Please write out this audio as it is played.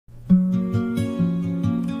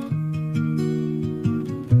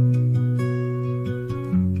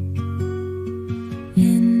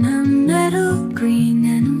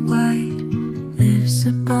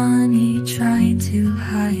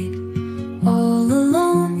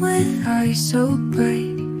sky so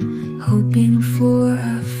bright, hoping for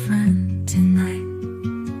a friend tonight.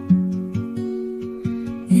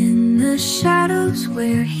 In the shadows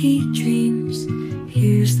where he dreams,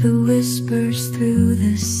 hears the whispers through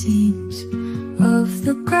the seams of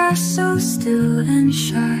the grass so still and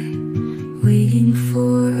shy, waiting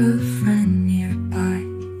for a friend nearby.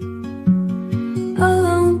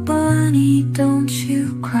 Alone bunny, don't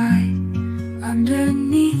you cry,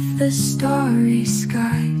 underneath the starry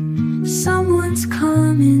sky. Someone's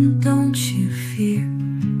coming, don't you fear,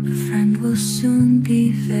 a friend will soon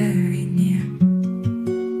be very near.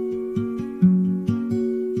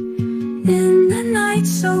 In the night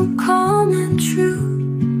so calm and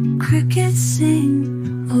true, crickets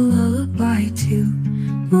sing a lullaby too.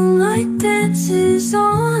 Moonlight dances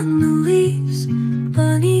on the leaves,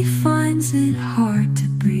 bunny finds it hard to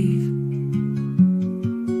breathe.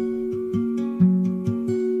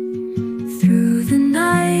 Through the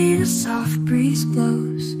night a soft breeze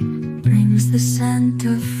blows, brings the scent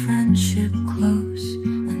of friendship close.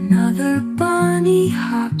 Another bunny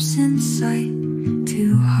hops in sight,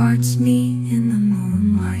 two hearts meet